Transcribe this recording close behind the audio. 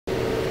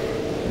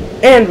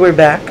And we're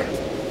back.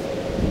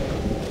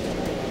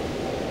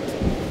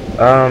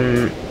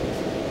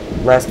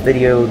 Last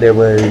video there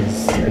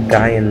was a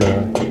guy in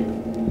the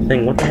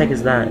thing. What the heck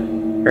is that?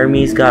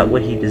 Hermes got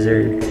what he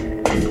deserved.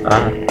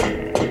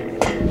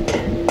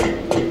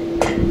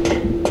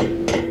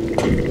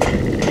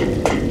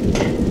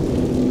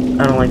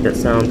 I don't like that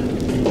sound.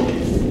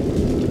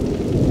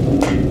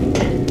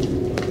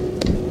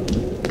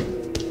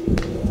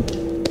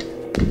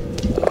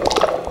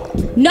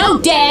 No,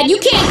 Dad, you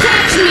can't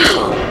catch me!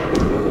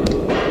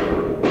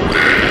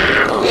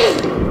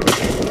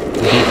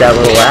 Beat that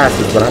little ass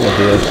is what I'm gonna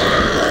do.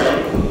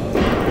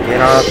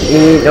 Get off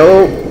me,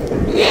 no!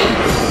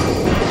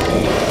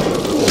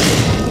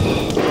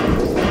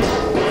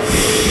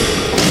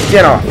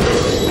 Get off!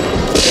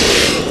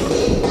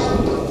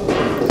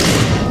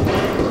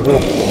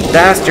 Little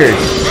bastard!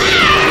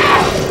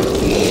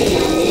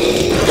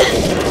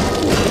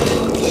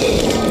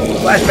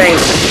 Flashbang!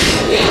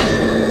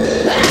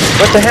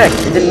 What the heck?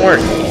 It didn't work.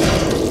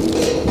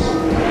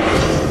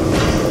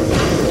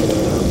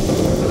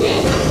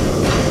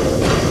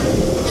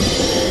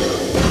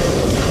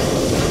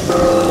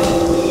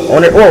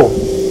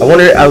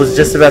 I was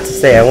just about to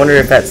say, I wonder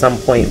if at some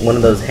point one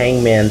of those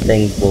hangman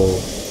things will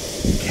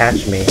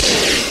catch me.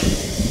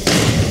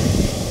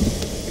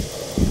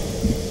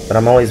 But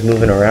I'm always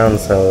moving around,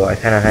 so I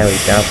kind of highly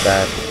doubt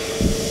that.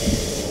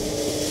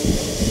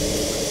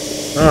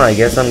 Oh, I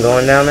guess I'm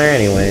going down there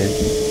anyways.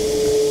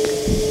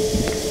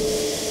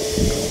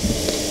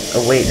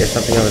 Oh wait, there's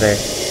something over there.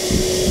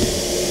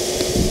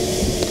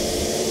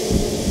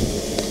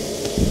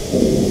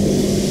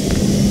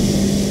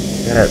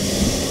 Gotta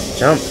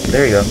jump.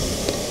 There you go.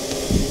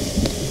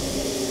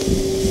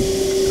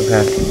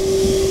 Okay.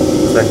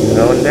 Looks like I'm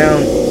going down.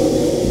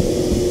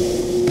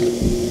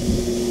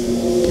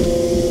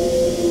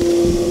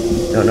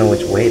 Don't know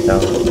which way though.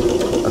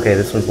 Okay,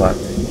 this one's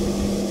locked.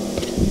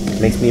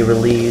 Makes me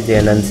relieved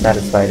and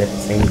unsatisfied at the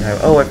same time.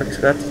 Oh, I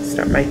forgot to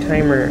start my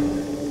timer.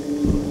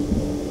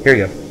 Here we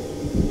go.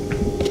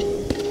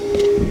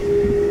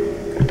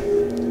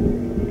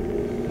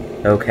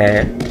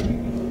 Okay.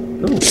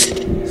 Ooh,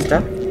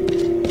 stuff.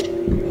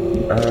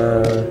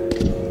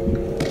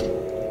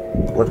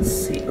 Let's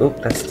see. Oh,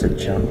 that's to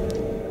jump.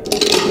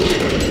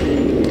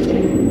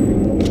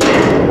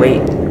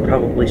 Wait,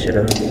 probably should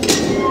have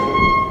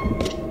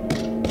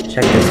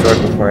checked this door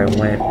before I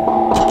went.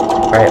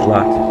 Alright,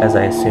 locked, as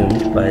I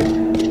assumed, but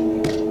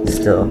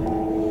still.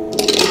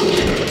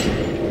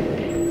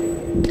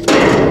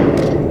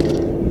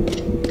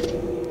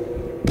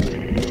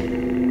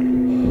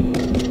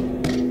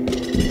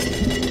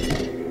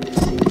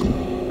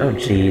 Oh,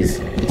 jeez.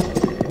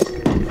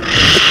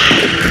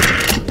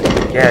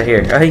 Get out of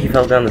here. Oh, he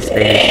fell down the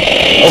stairs.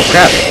 Oh,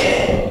 crap!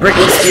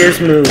 Britney Spears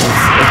moves.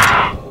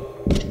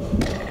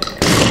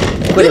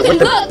 You can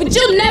look, but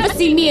you'll never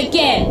see me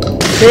again!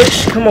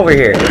 Bitch, come over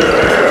here.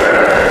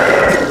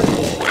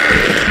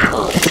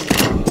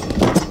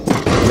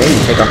 Maybe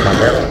take off my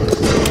belt.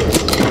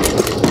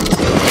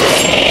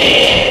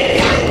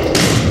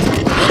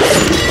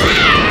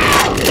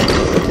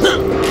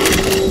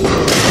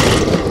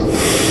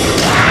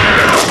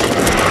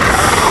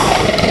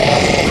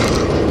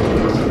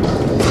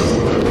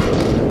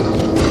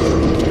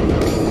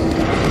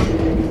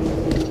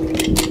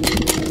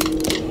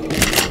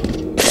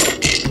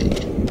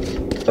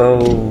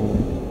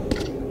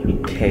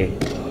 Okay.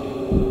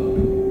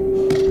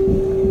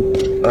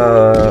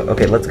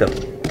 Okay, let's go.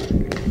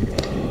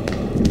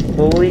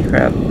 Holy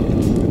crap.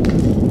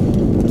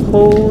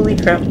 Holy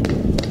crap.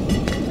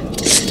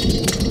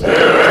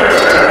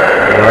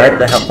 What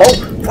the hell? Oh!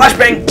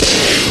 Flashbang!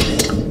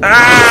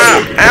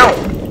 Ah! Ow!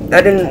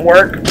 That didn't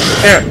work.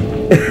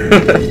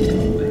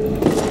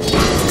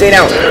 Stay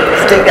down.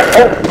 Stay down.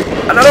 Oh!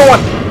 Another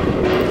one!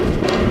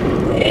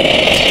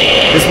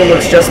 This one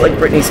looks just like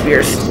Britney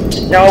Spears.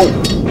 No!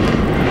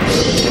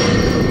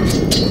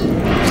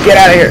 Get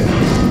out of here!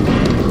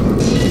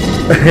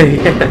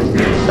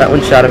 That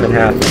one shot him in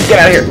half. Get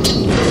out of here!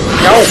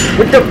 No!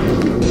 What the?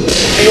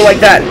 How you like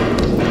that?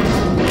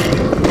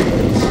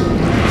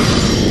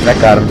 That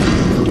got him.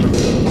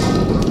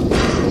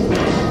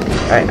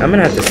 Alright, I'm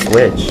gonna have to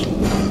switch.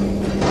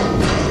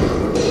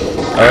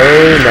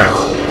 Oh no.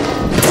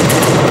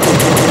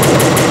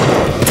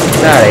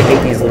 God, I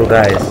hate these little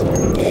guys.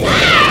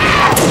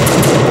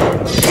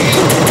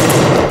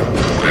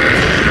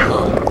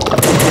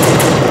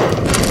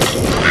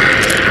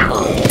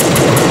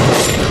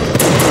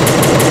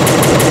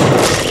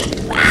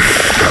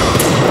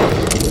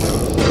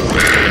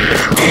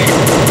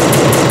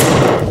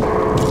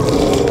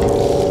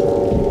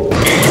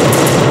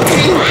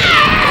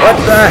 What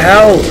the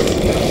hell?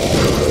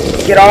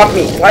 Get off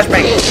me!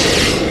 Flashbang!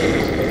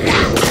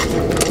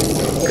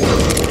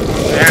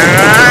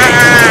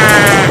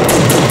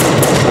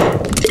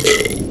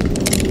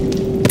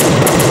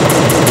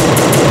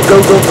 Go,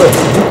 go, go!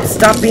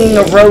 Stop being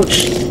a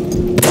roach!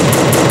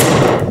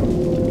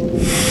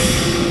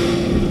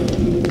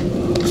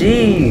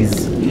 Jeez!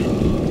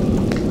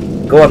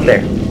 Go up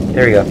there.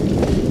 There we go.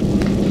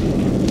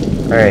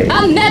 Alright.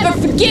 I'll never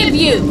forgive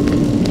you!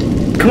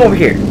 Come over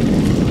here.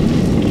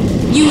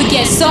 You would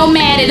get so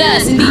mad at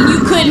us and then you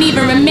couldn't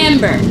even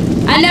remember.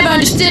 I never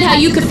understood how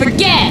you could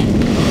forget.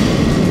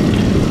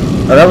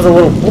 Oh, that was a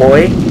little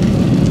boy?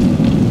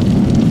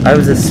 I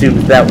was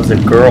assuming that was a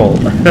girl.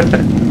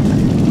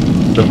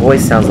 The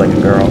voice sounds like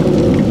a girl.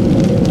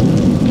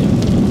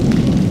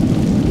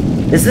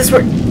 Is this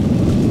where...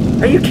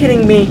 Are you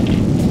kidding me?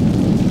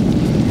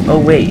 Oh,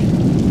 wait.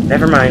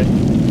 Never mind.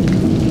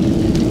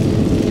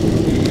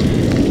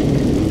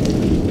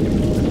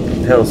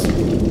 Pills.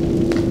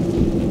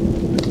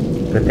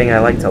 Good thing I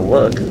like to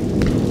look.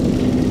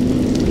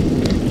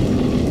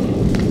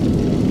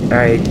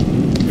 Alright.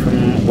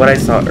 From what I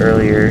saw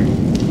earlier,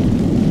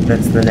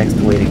 that's the next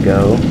way to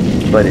go.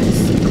 But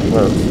it's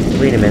close.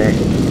 Wait a minute.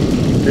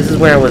 This is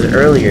where I was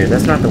earlier.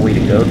 That's not the way to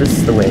go. This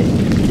is the way.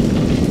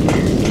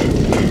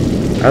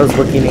 I was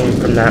looking in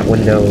from that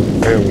window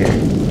earlier.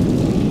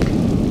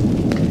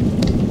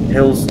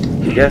 Hills,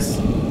 yes.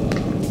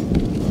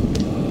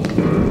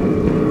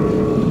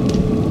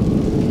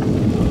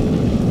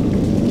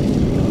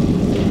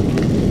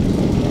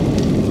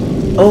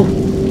 Oh!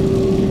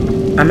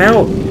 I'm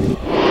out!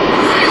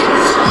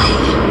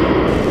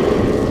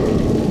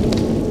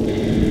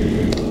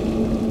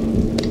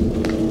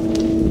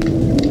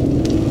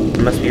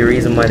 There must be a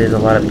reason why there's a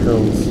lot of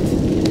pills.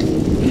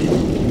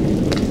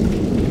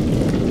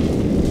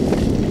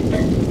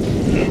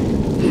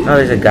 Oh,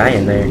 there's a guy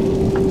in there.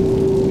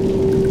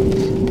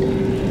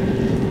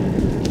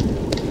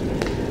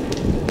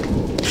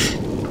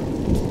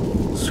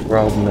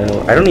 Scrawled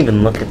note. I don't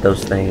even look at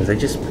those things. I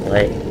just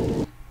play.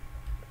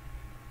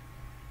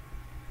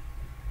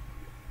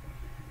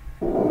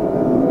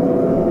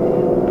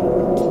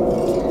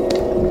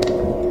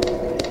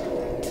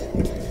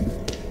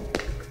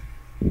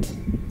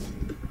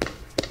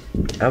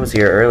 I was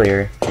here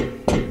earlier.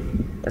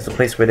 That's the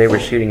place where they were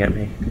shooting at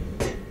me.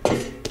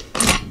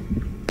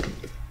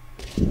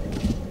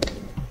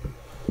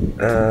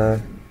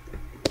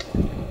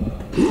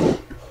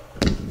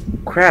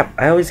 Crap,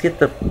 I always get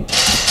the...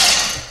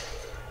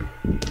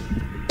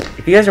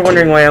 If you guys are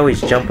wondering why I always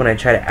jump when I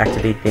try to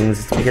activate things,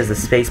 it's because the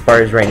space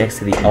bar is right next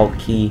to the Alt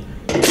key.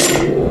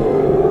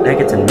 That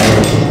gets annoying.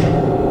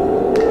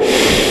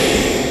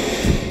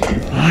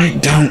 I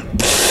don't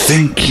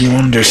think you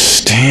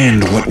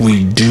understand what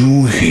we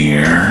do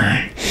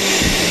here.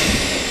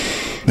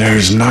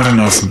 There's not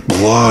enough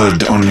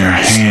blood on your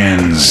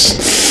hands.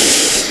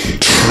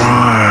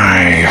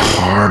 Try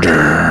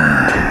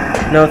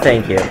harder. No,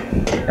 thank you.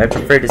 I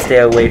prefer to stay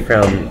away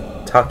from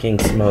talking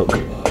smoke.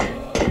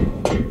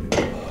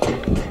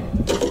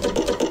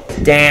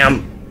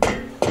 Damn!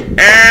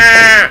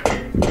 Ah!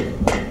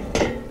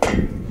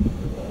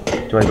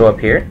 Do I go up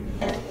here?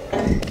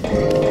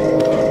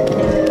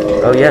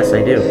 Oh yes,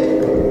 I do.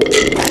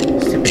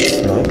 Stupid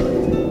smoke.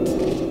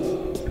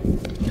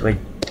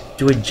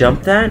 Do I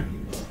jump that?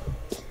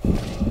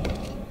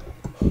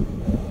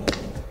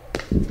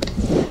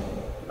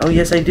 Oh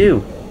yes, I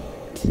do.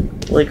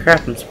 Holy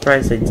crap, I'm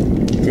surprised I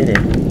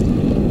didn't.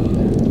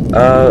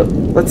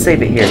 Let's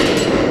save it here.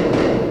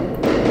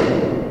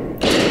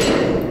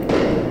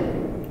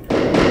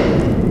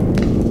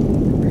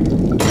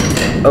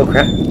 Oh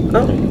crap.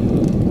 Oh.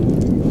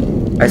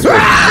 I swear.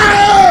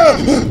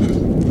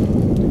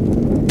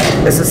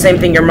 It's the same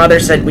thing your mother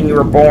said when you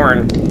were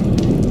born.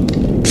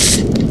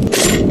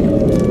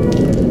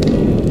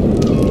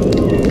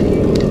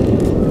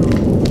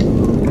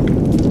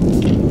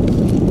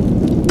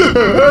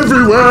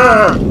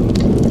 Everywhere!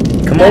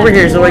 Come over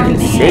here so I can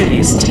save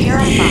you.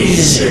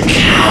 He's a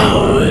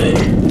coward.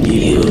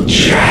 He'll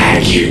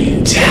drag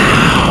you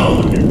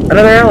down.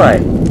 Another ally.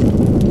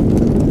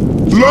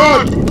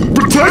 Lord,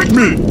 protect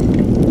me!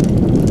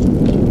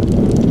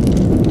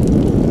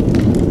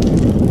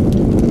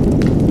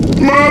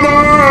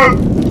 Mama!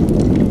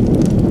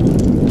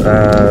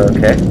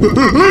 Okay.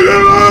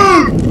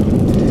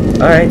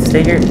 Alright,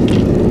 stay here.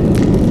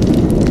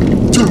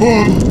 Too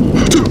horrible.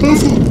 Too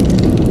awful.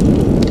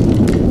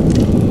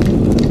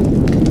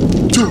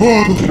 Too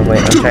horrible. Oh, wait,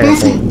 I'm trying to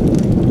think.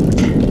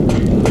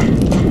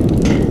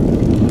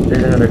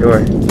 There's another door.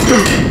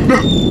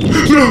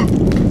 No!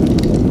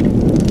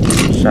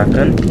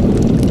 Shotgun.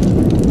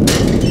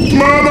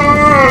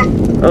 Mama!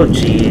 Oh,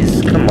 jeez.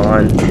 Come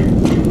on.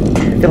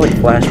 I feel like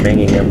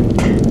flashbanging him.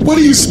 What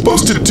are you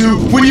supposed to do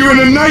when you're in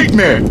a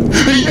nightmare?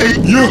 Hey,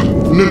 you're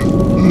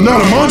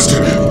not a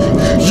monster.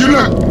 You're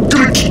not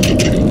gonna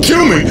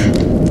kill me.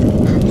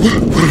 What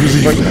a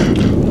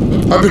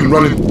relief. I've been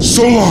running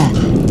so long.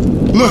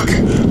 Look,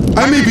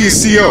 I may be a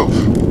CO,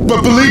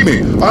 but believe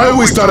me, I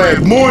always thought I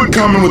had more in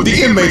common with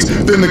the inmates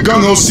than the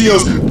gung-ho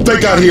COs they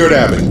got here at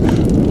Abbott.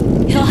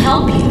 He'll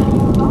help you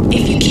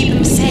if you keep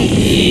him safe.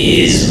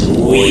 He's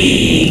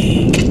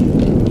weak.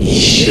 He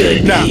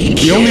should Now, be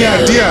the only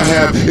idea I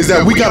have is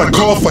that we gotta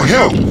call for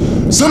help.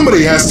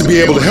 Somebody has to be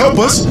able to help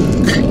us.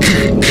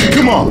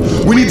 Come on,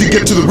 we need to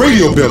get to the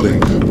radio building.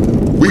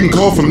 We can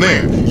call from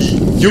there.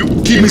 You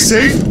keep me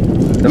safe?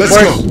 Let's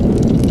go.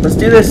 Let's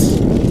do this.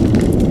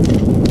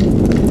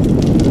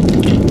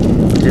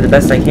 Do the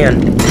best I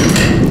can.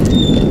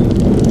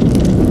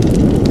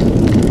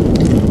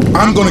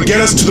 I'm gonna get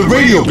us to the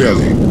radio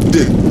building.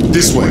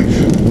 This way.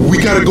 We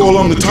gotta go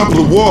along the top of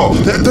the wall.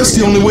 That's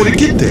the only way to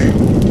get there.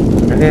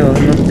 Okay, well,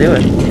 let's do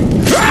it.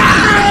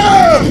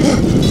 Ah!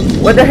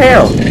 What the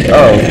hell?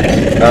 Oh,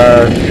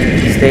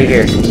 stay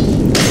here.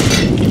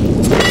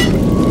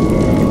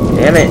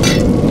 Damn it.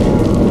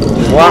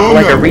 Walk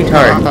like a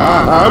retard.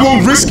 I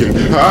won't risk it.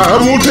 I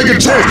won't take a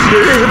chance.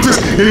 If there's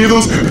any of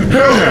those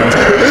hellhounds,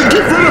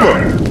 get rid of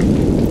them.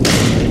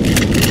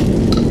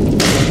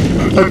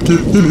 I'd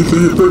give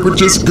anything if they would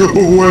just go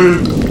away.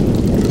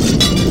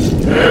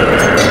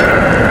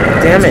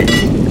 Damn it.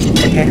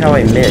 I hate how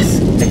I miss.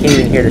 I can't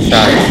even hear the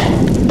shots.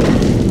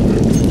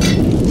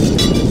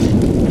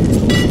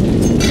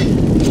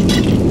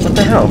 What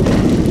the hell?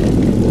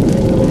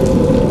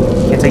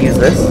 Can't I use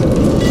this?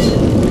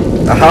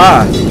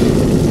 Aha!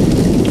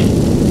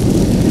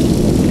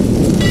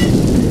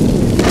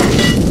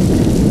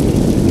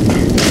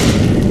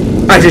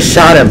 I just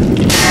shot him!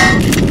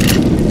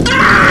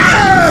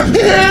 Ah!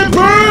 It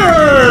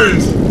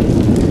burns!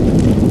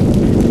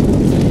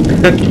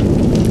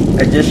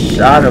 I just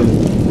shot him.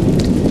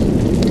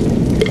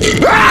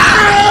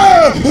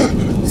 Ah!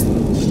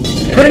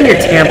 Put in your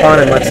tampon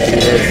and let's do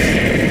this.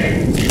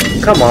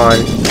 Come on.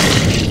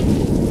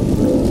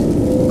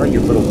 Oh, you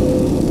little...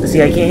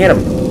 See, I can't hit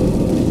him.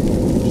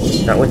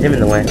 Not with him in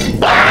the way.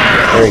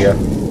 There we go.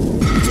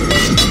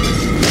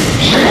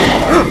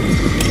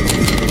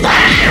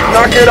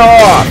 Knock it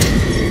off!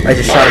 I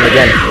just shot him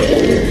again.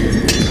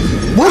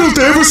 Why don't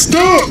they ever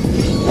stop?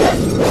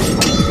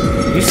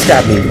 You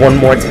stab me one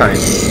more time.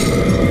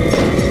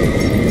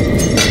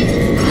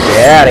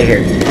 Get out of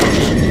here.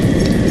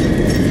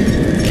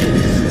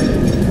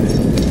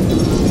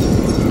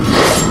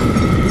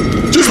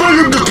 Just let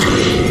him go.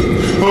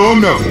 Oh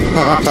no,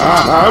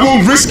 I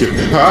won't risk it.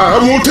 I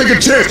won't take a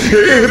chance.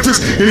 If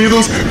there's any of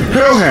those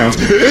hellhounds,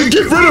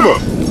 get rid of them.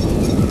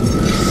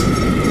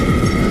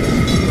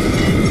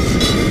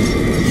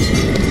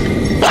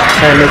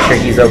 Trying to make sure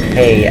he's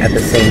okay at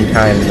the same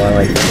time while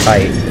I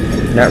fight.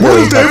 Not Why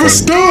really don't they ever helping.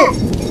 stop?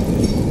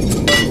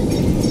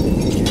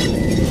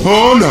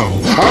 Oh no,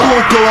 I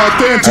won't go out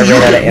there until you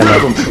ran out get of rid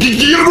ammo. of them.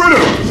 Get rid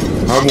of them.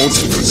 I won't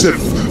set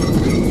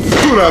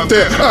foot out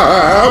there.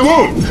 I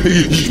won't.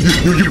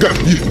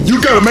 You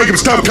gotta make him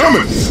stop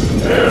coming.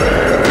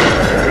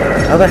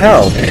 How the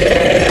hell?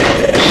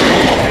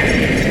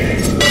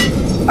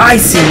 I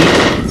see.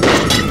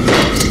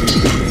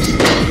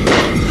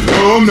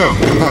 Oh no,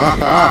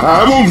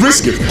 I won't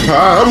risk it.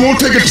 I won't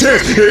take a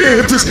chance.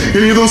 If there's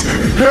any of those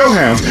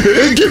hellhounds,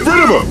 get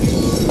rid of them.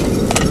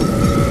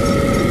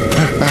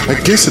 I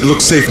guess it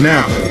looks safe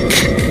now.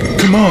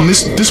 Come on,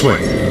 this way.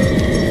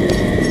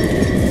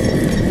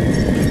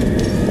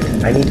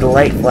 I need the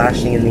light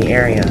flashing in the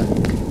area.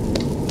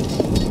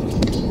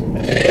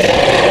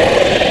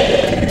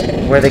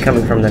 Where are they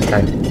coming from this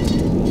time?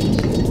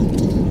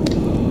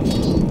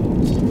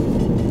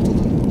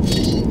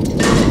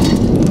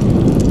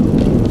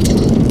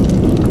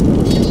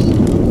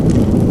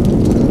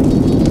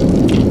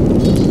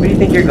 Where do you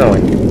think you're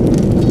going?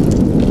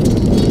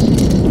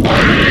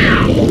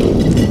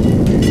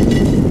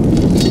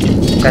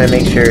 Trying to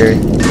make sure.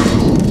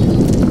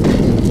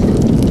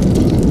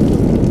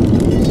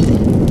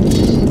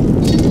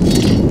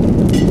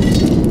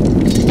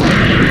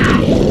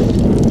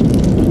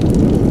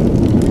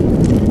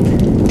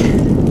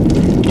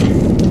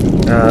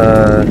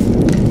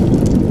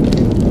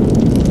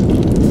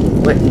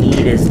 What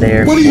need is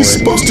there? What are you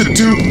supposed to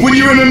do when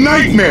you're in a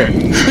nightmare?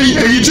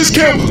 And you just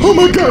can't. Oh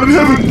my God! In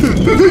heaven,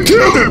 they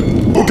killed him.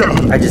 Oh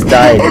God! I just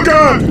died. Oh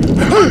God!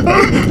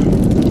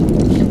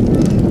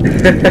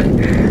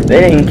 They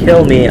didn't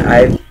kill me.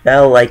 I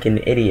fell like an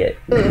idiot.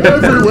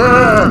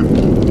 Everywhere!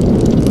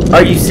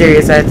 Are you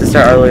serious? I have to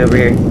start all the way over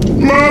here.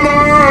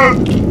 Mama!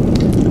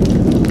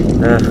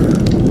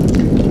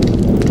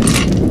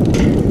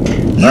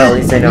 Well,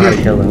 at least I know how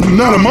to kill them.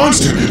 Not a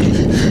monster.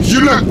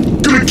 You're not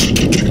gonna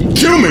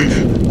kill me.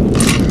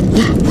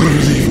 What a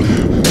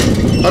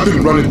relief. I've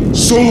been running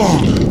so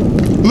long.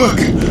 Look,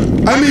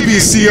 I may be a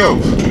CO,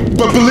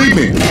 but believe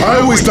me, I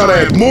always thought I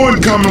had more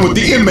in common with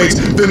the inmates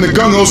than the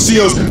gung-ho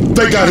COs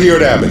they got here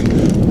at Abbott.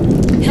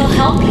 He'll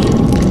help you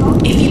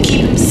if you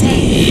keep him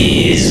safe.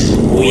 He's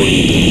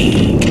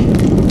weak.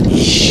 He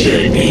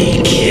should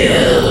be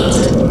killed.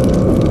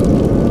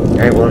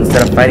 Alright, well,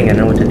 instead of fighting, I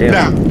know what to do.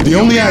 Now, the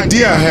only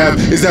idea I have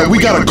is that we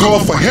gotta call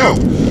for help.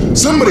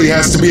 Somebody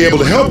has to be able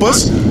to help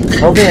us.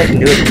 Hopefully I can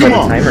do it before Come the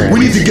on, timer we ends.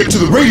 need to get to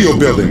the radio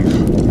building.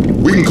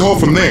 We can call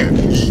from there.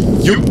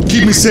 You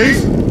keep me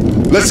safe?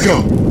 Let's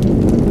go.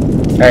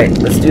 Alright,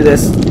 let's do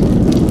this.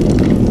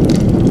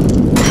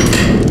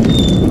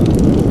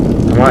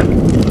 Come on,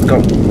 let's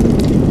go.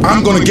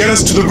 I'm gonna get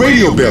us to the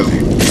radio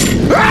building.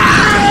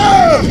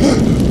 Ah!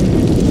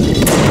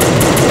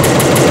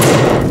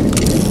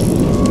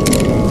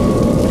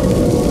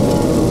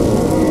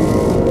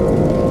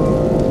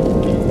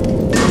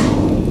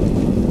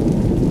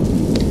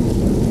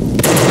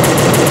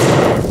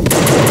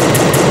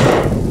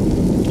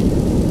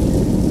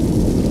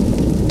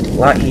 A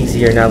lot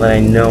easier now that I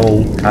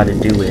know how to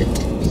do it.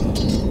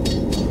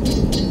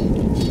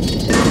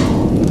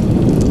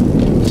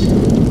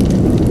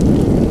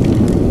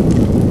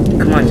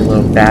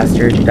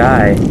 bastard,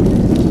 die.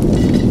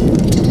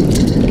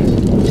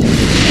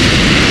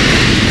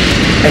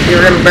 I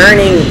hear him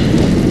burning!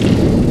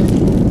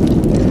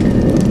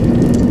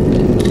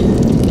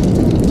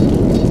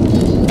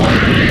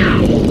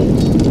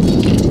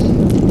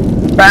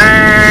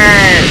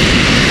 Burn!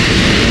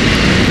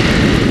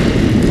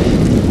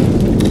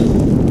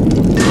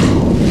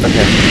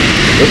 Okay.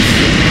 Oops.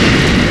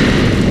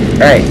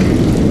 Alright.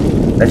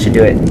 That should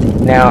do it.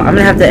 Now, I'm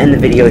gonna have to end the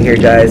video here,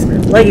 guys.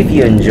 Like if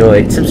you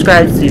enjoyed.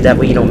 Subscribe so that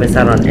way you don't miss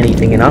out on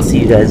anything, and I'll see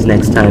you guys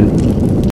next time.